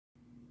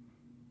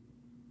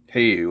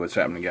Hey, what's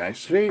happening,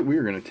 guys? Today we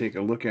are going to take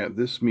a look at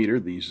this meter,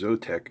 the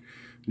Zotek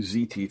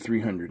ZT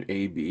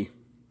 300AB,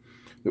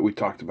 that we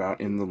talked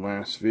about in the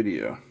last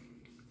video.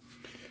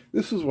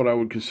 This is what I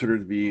would consider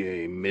to be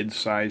a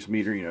mid-sized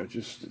meter, you know,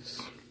 just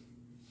it's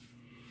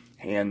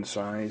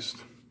hand-sized.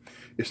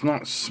 It's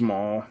not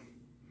small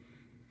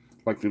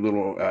like the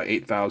little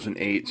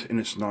 8008s,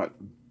 and it's not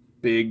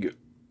big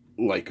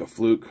like a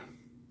Fluke.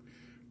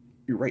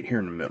 You're right here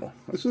in the middle.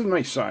 This is a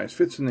nice size,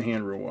 fits in the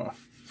hand real well.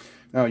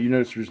 Now you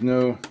notice there's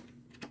no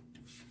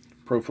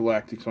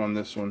prophylactics on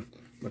this one,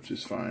 which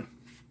is fine.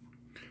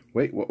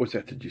 Wait, what was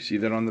that? Did you see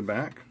that on the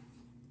back?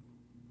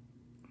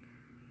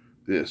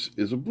 This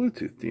is a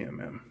Bluetooth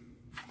DMM.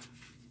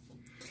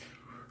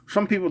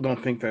 Some people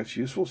don't think that's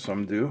useful,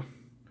 some do.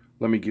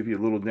 Let me give you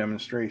a little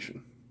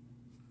demonstration.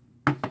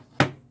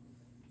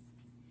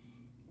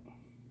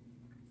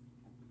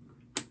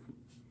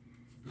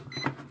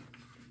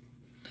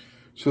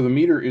 So the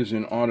meter is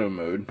in auto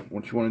mode.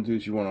 What you want to do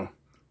is you want to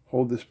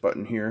hold this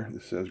button here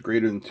that says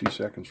greater than 2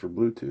 seconds for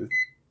Bluetooth.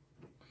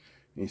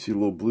 And you see a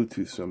little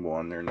Bluetooth symbol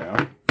on there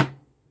now.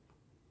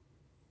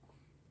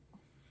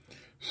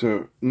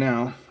 So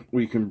now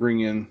we can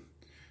bring in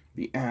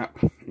the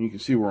app, and you can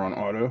see we're on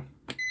auto.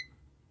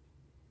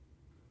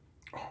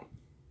 Oh.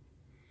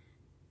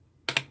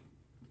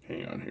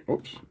 Hang on here.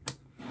 Oops.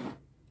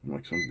 I'm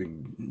like some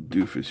big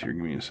doofus here.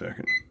 Give me a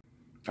second.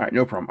 Alright,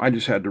 no problem. I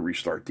just had to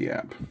restart the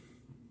app.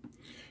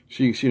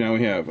 So you can see now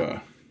we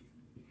have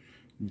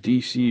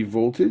DC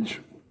voltage,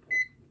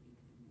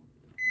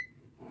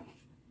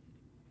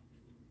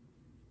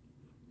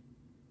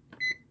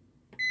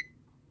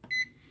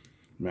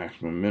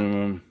 maximum,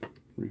 minimum,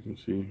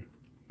 frequency,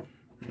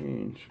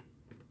 range.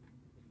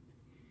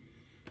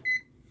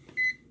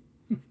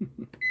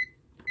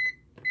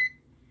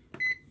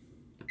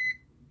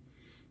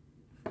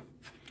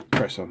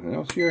 Try something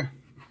else here.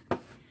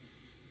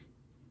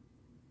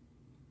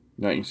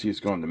 Now you can see it's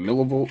going to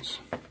millivolts.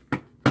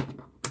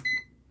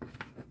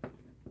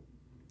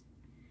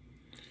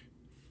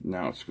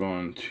 Now it's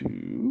going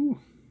to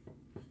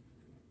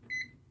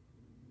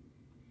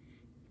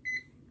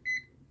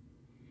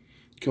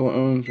kilo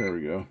ohms. There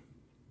we go.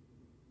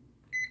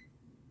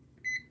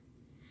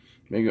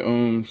 Mega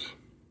ohms.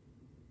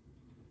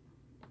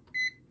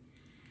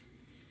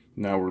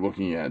 Now we're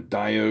looking at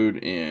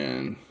diode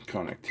and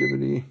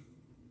connectivity,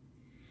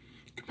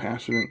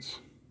 capacitance.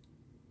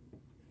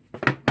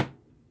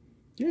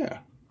 Yeah.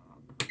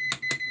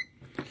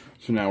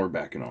 So now we're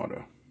back in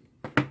auto.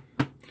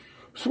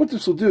 So what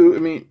this will do, I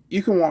mean,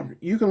 you can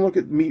look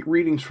at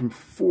readings from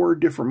 4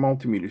 different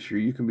multimeters here.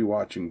 You can be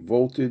watching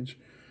voltage,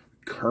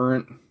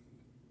 current,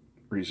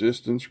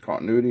 resistance,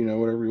 continuity, you know,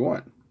 whatever you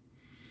want.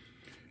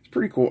 It's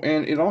pretty cool,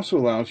 and it also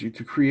allows you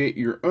to create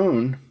your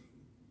own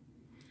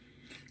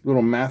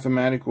little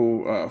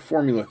mathematical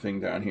formula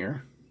thing down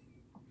here,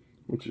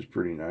 which is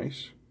pretty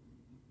nice.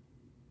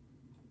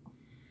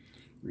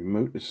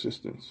 Remote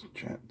assistance,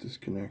 chat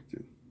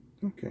disconnected.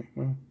 Okay,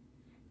 well,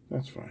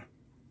 that's fine.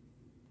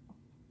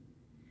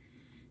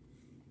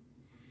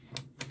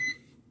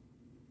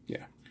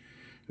 Yeah,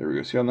 there we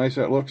go. See how nice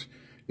that looks?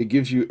 It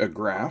gives you a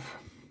graph,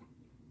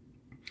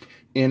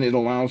 and it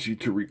allows you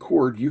to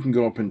record. You can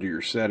go up into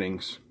your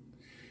settings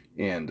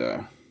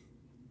and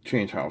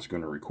change how it's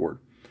going to record.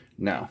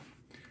 Now,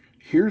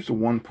 here's the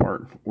one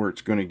part where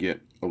it's going to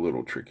get a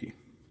little tricky.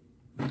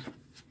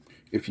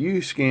 If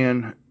you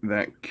scan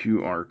that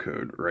QR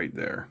code right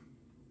there,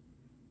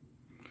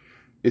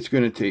 it's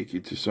going to take you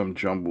to some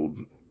jumbled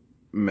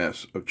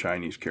mess of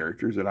Chinese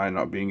characters that I,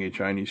 not being a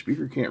Chinese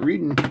speaker, can't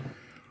read, and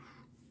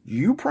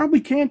you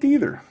probably can't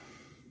either.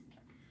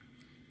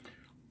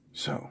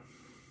 So,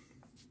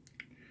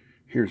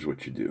 here's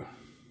what you do.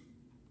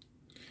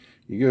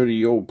 You go to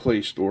the old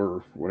Play Store,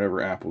 or whatever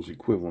Apple's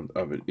equivalent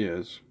of it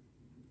is,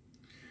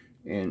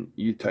 and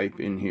you type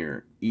in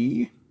here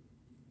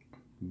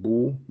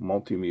Bull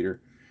Multimeter,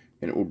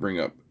 and it will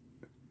bring up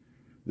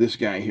this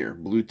guy here,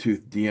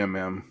 Bluetooth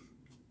DMM,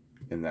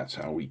 and that's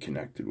how we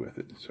connected with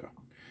it. So,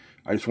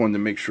 I just wanted to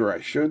make sure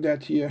I showed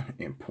that to you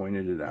and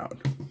pointed it out.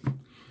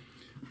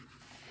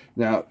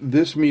 Now,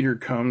 this meter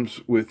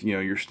comes with, you know,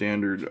 your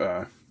standard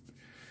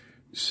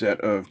set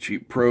of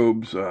cheap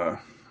probes,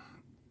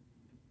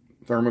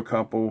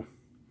 thermocouple,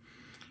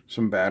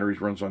 some batteries,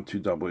 runs on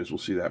 2 AA's. We'll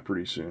see that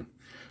pretty soon.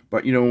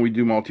 But, you know, when we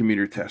do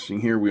multimeter testing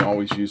here, we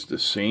always use the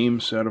same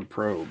set of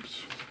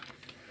probes.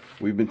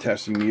 We've been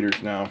testing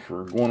meters now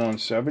for going on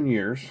 7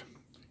 years,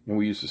 and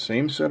we use the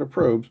same set of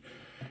probes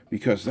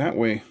because that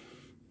way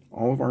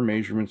all of our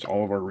measurements,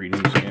 all of our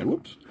readings, and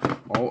whoops,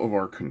 all of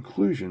our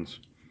conclusions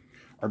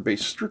are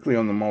based strictly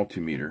on the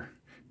multimeter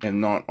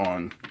and not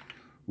on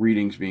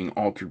readings being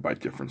altered by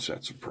different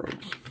sets of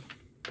probes.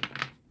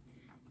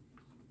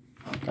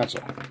 That's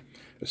all.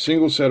 A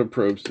single set of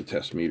probes to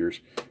test meters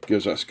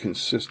gives us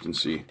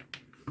consistency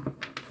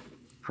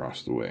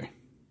across the way.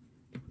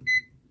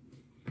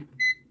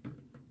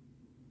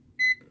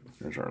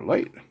 There's our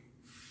light.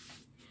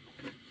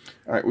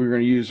 All right, we're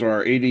going to use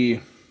our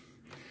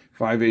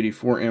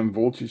 584 amp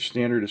voltage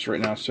standard. It's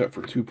right now set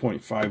for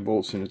 2.5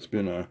 volts, and it's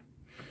been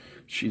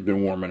She's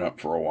been warming up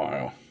for a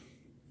while.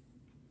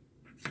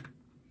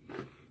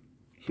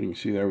 So you can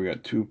see there we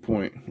got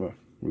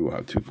we will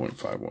have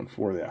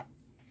 2.514 there.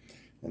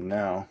 And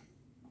now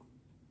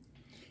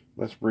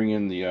let's bring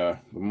in the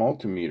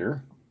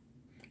multimeter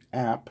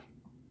app.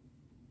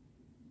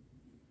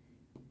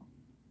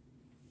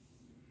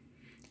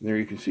 There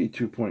you can see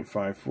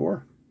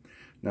 2.54.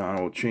 Now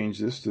I will change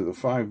this to the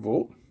 5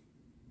 volt.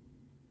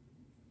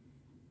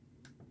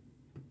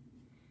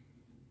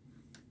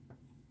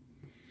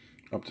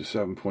 Up to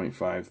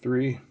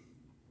 7.53.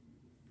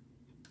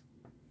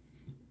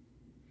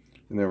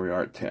 And there we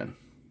are at 10.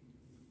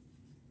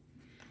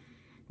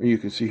 And you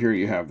can see here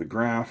you have the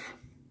graph.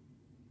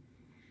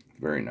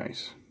 Very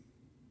nice.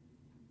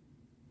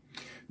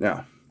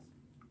 Now,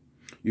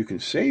 you can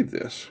save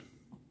this.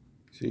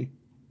 See?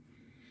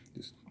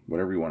 Just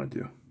whatever you want to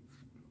do.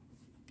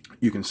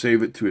 You can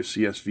save it to a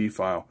CSV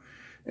file,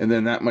 and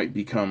then that might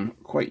become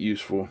quite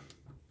useful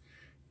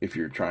if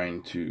you're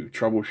trying to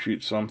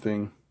troubleshoot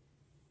something,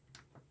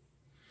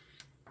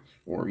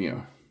 or, you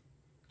know,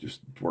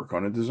 just work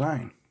on a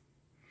design.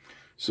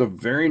 It's a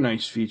very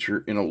nice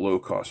feature in a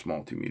low-cost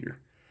multimeter.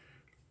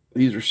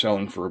 These are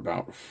selling for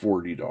about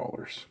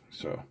 $40,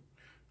 so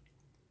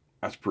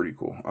that's pretty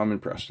cool. I'm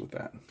impressed with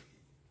that.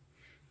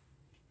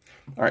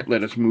 All right,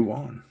 let us move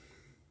on.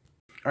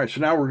 All right,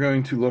 so now we're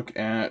going to look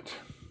at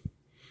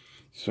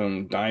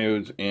some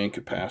diodes and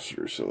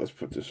capacitors. So let's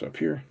put this up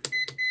here.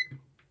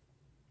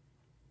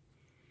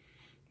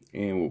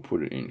 And we'll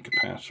put it in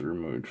capacitor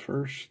mode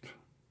first.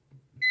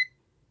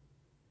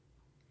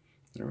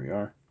 There we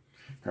are.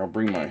 Here, I'll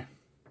bring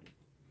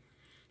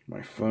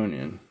my phone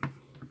in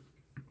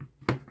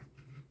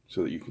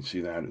so that you can see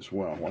that as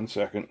well. 1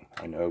 second.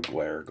 I know,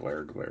 glare,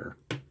 glare, glare.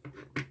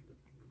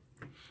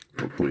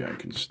 Hopefully I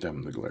can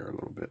stem the glare a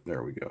little bit.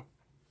 There we go.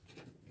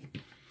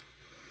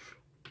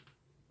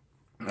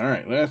 All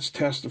right, let's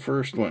test the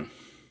first one.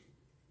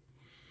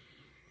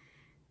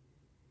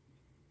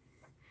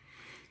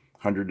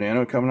 100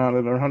 nano coming out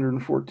at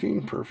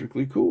 114.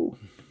 Perfectly cool.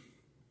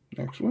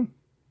 Next one.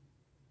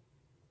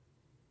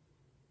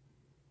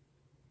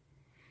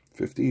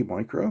 50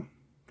 micro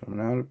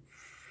coming out at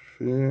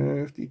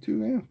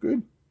 52. Yeah,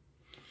 good.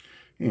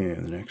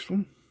 And the next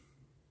one.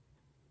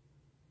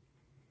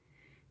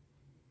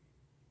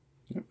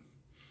 Yep.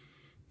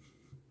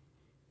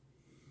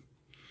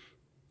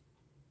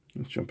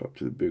 Let's jump up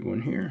to the big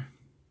one here.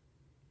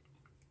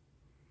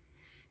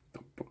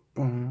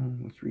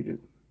 Let's read it.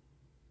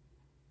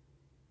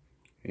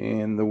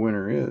 And the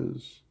winner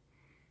is,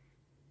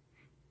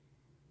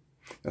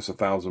 that's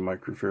 1,000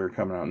 microfarad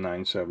coming out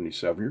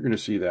 977. You're going to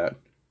see that,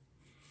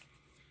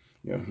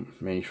 you know,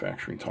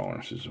 manufacturing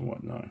tolerances and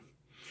whatnot.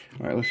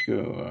 All right, let's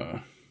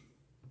go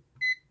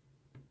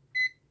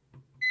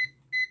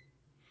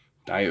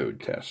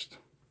diode test.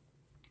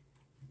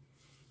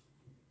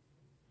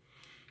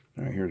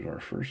 All right, here's our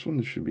first one.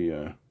 This should be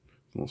a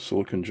little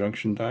silicon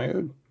junction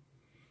diode,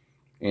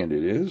 and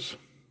it is.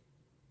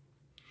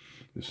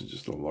 This is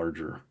just a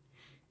larger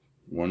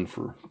one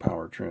for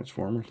power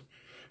transformers.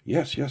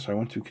 Yes, I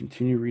want to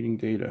continue reading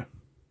data.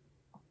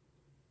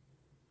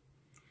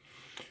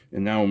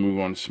 And now we'll move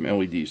on to some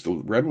LEDs. The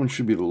red one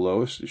should be the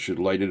lowest. It should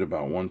light at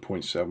about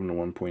 1.7 to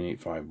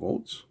 1.85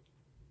 volts.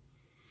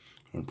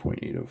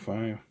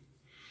 1.805.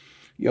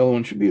 Yellow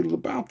one should be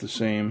about the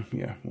same.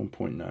 Yeah,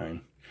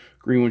 1.9.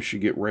 Green one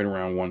should get right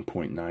around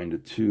 1.9 to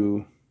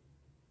 2.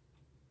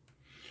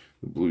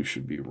 The blue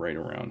should be right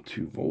around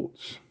 2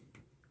 volts.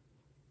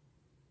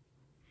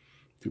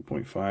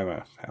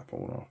 2.5, half a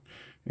volt off.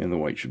 And the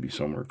white should be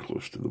somewhere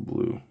close to the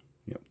blue.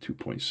 Yep,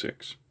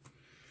 2.6.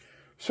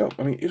 So,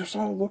 I mean, it's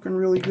all looking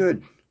really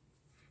good.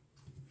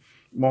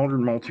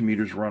 Modern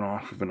multimeters run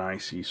off of an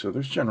IC, so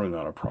there's generally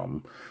not a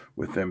problem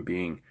with them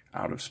being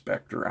out of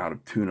spec or out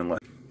of tune. Unless...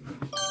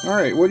 All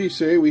right, what do you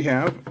say we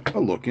have a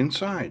look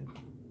inside?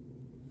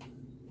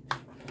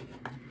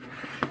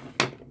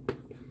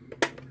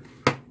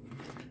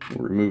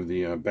 We'll remove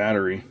the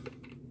battery.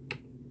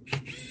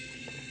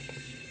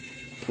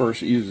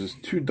 First, it uses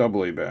 2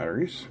 AA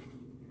batteries,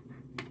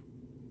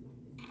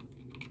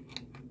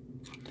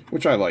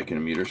 which I like in a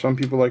meter. Some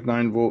people like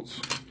 9 volts.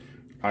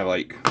 I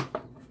like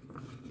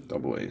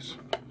AA's.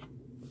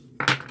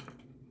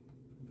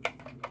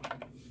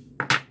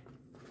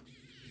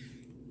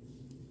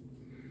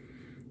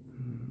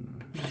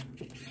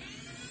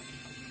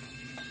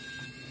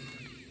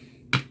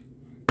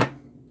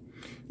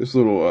 This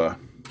little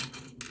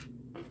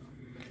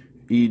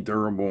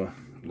E-durable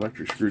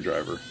electric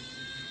screwdriver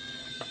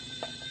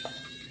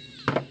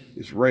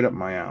is right up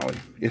my alley.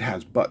 It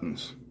has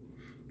buttons.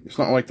 It's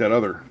not like that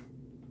other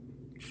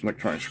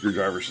electronic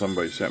screwdriver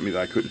somebody sent me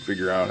that I couldn't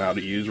figure out how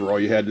to use, where all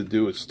you had to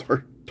do was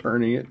start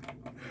turning it,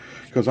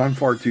 because I'm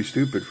far too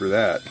stupid for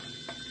that.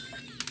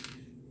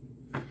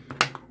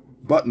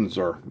 Buttons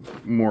are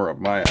more up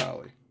my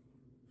alley.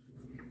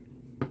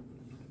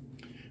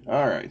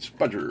 Alright,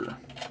 spudger.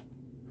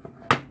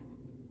 I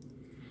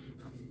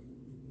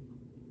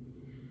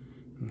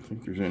don't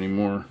think there's any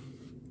more.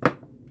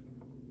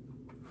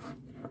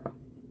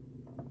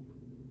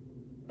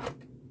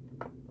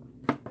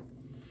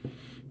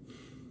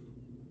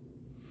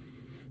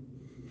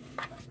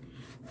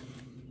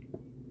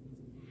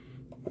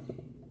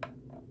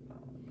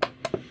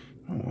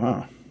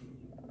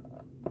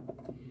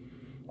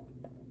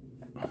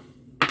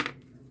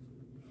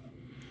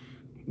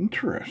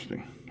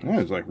 Interesting. That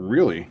is like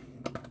really,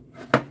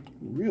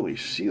 really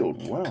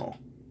sealed well.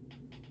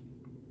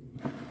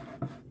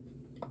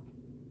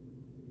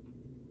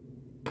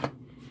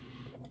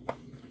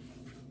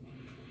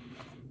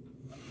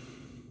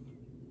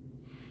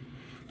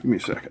 Give me a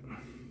second.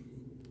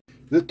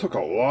 This took a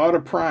lot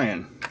of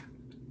prying.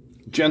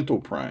 Gentle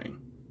prying.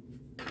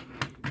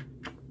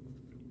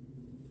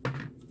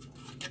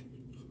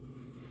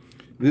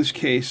 This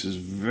case is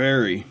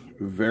very,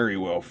 very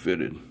well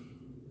fitted.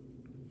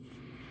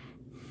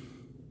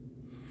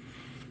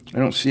 I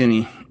don't see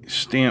any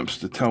stamps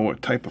to tell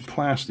what type of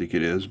plastic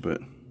it is,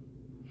 but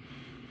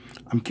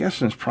I'm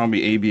guessing it's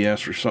probably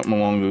ABS or something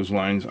along those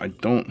lines. I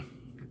don't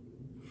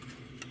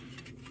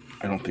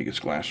think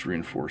it's glass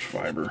reinforced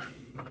fiber.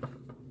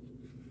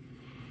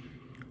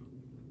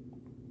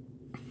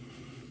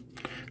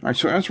 All right,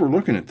 so as we're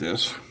looking at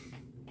this,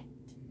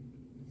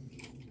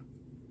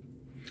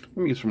 let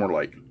me get some more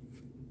light.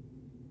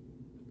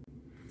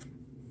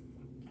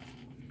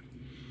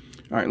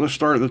 All right, let's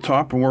start at the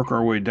top and work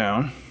our way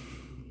down.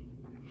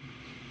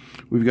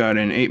 We've got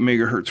an 8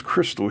 megahertz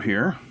crystal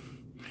here.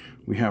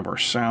 We have our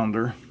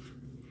sounder.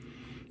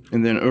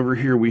 And then over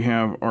here we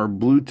have our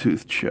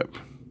Bluetooth chip.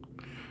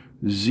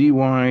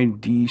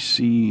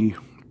 ZYDC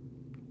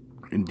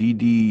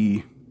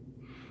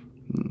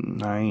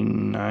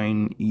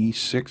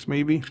DD99E6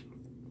 maybe?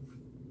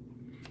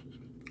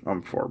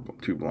 I'm far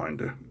too blind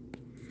to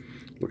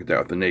look at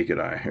that with the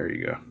naked eye. Here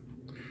you go.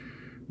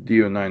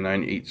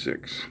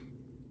 DO9986.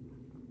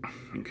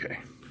 Okay.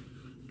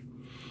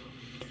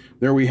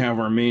 There we have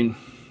our main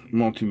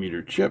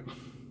multimeter chip.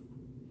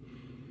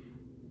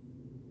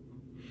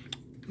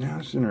 Now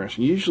it's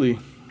interesting. Usually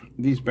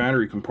these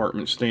battery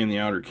compartments stay in the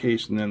outer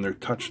case and then they're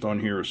touched on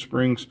here with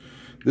springs.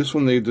 This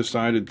one they've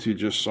decided to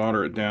just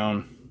solder it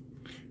down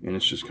and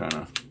it's just kind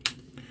of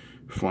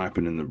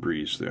flapping in the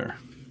breeze there.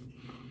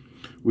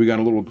 We got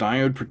a little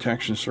diode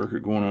protection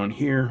circuit going on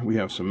here. We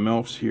have some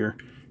MELFs here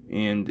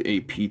and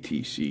a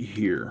PTC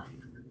here.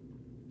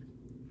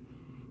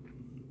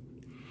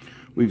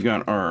 We've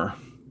got our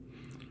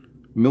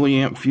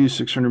milliamp fuse,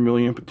 600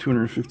 milliamp at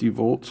 250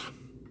 volts.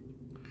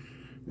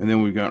 And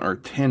then we've got our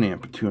 10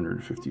 amp at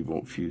 250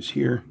 volt fuse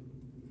here.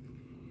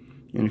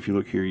 And if you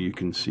look here, you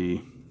can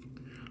see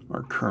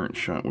our current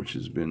shunt, which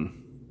has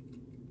been,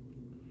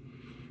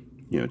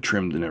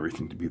 trimmed and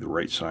everything to be the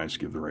right size,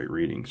 give the right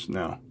readings.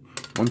 Now,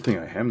 one thing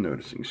I am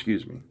noticing,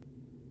 excuse me,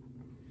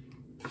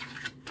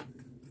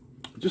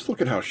 just look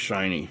at how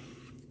shiny.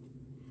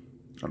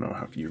 I don't know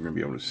if you're going to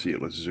be able to see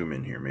it. Let's zoom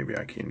in here. Maybe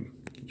I can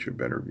get you a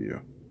better view.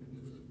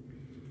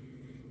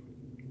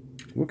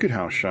 Look at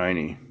how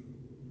shiny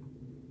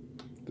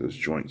those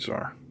joints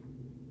are.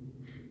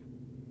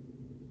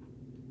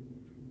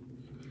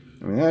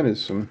 I mean, that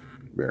is some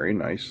very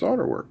nice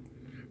solder work.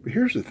 But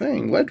here's the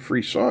thing,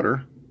 lead-free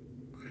solder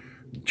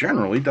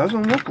generally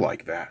doesn't look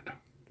like that.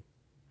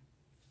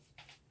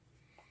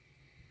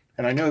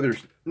 And I know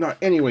there's not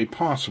any way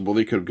possible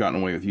they could have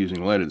gotten away with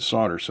using leaded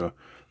solder, so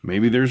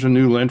maybe there's a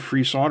new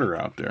lead-free solder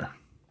out there.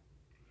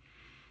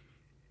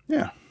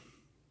 Yeah.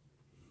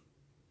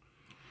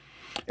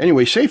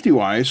 Anyway,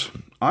 safety-wise,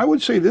 I would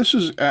say this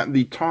is at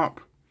the top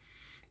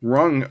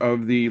rung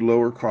of the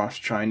lower-cost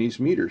Chinese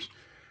meters.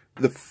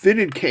 The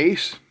fitted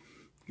case,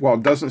 while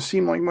it doesn't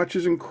seem like much,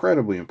 is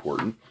incredibly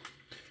important.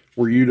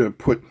 Were you to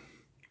put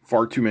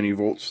far too many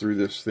volts through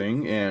this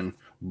thing and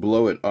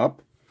blow it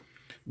up,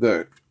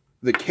 the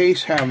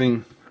case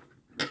having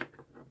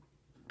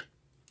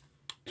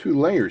two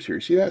layers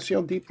here. See that? See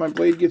how deep my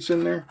blade gets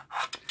in there?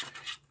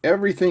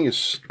 Everything is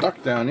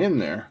stuck down in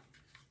there.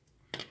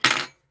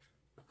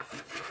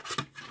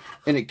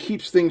 And it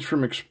keeps things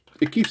from,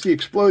 it keeps the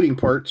exploding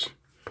parts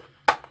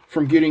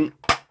from getting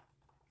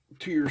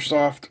to your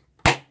soft,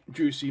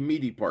 juicy,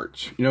 meaty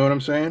parts. You know what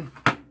I'm saying?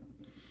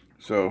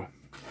 So,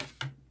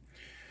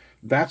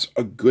 that's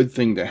a good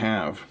thing to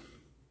have.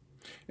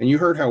 And you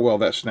heard how well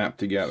that snapped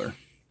together.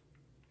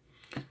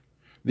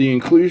 The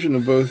inclusion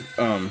of both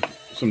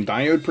some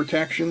diode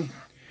protection,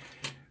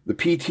 the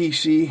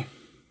PTC,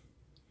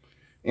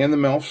 and the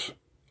MELFs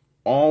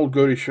all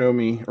go to show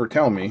me, or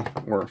tell me,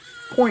 or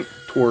point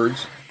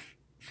towards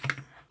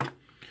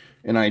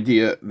an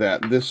idea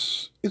that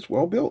this is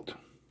well built.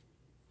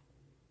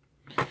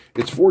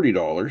 It's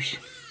 $40.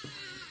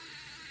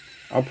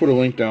 I'll put a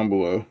link down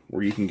below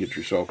where you can get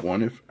yourself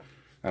one if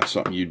that's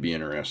something you'd be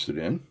interested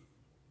in.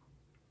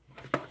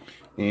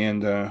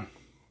 And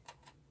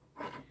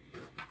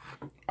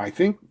I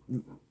think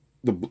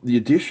the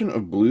addition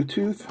of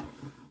Bluetooth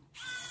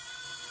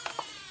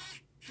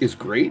is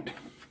great.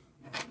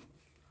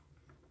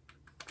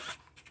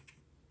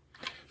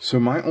 So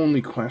my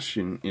only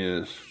question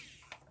is,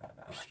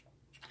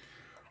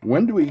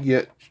 when do we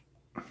get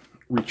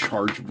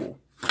rechargeable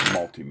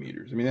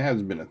multimeters? I mean, that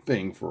hasn't been a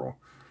thing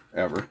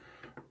forever,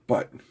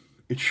 but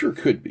it sure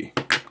could be.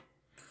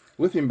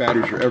 Lithium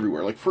batteries are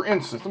everywhere. Like, for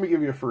instance, let me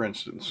give you a for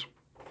instance.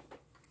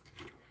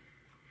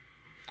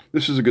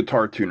 This is a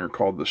guitar tuner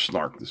called the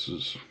Snark. This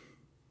is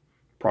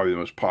probably the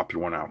most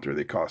popular one out there.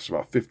 They cost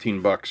about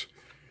 15 bucks.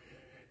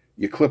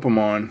 You clip them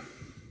on,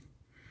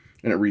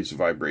 and it reads the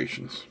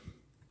vibrations.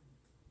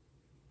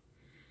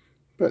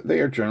 But they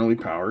are generally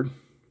powered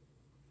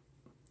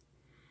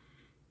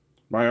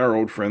by our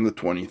old friend, the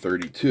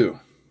 2032.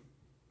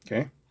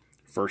 Okay,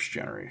 first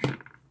generation.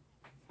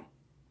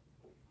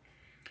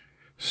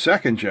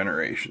 Second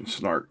generation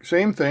Snark,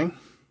 same thing,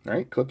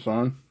 right? Clips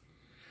on,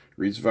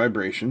 reads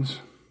vibrations.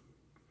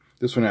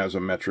 This one has a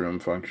metronome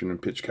function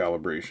and pitch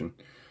calibration.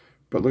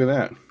 But look at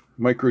that,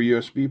 micro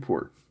USB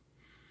port.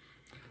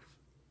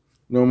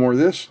 No more of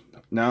this,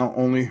 now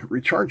only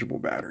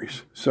rechargeable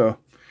batteries. So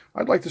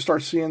I'd like to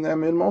start seeing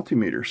them in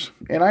multimeters,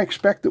 and I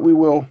expect that we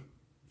will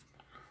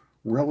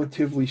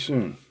relatively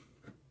soon.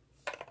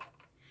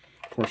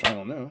 Of course, I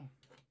don't know,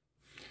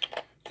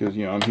 because,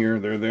 you know, I'm here,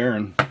 they're there,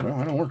 and, well,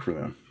 I don't work for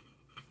them.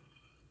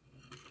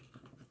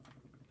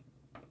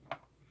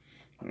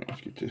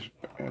 Let's get this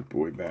bad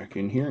boy back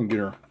in here and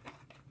get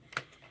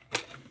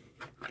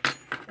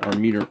our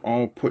meter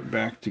all put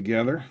back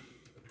together.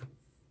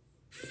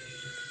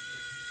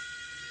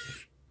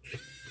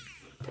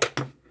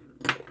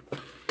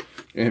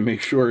 And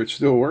make sure it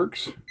still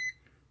works,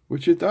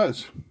 which it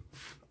does.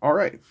 All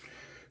right,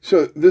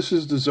 so this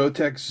is the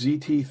Zotek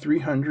ZT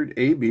 300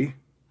 AB.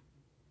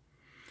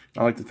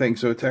 I'd like to thank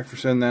Zotek for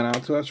sending that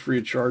out to us free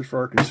of charge for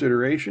our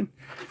consideration.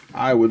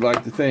 I would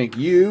like to thank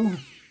you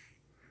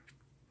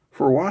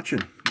for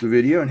watching the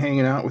video and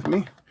hanging out with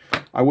me.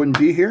 I wouldn't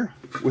be here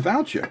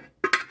without you.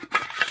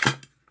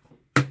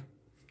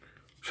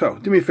 So,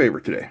 do me a favor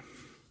today.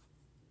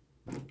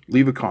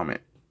 Leave a comment,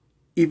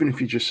 even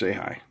if you just say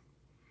hi.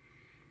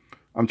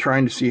 I'm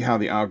trying to see how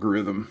the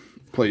algorithm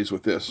plays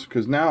with this,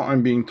 because now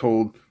I'm being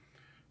told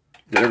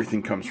that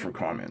everything comes from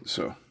comments.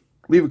 So,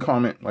 leave a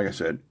comment, like I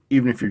said,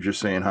 even if you're just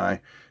saying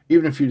hi.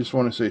 Even if you just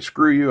want to say,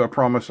 screw you, I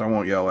promise I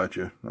won't yell at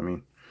you. I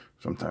mean,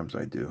 sometimes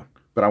I do,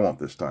 but I won't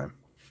this time.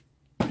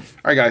 All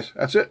right, guys,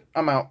 that's it.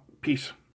 I'm out. Peace.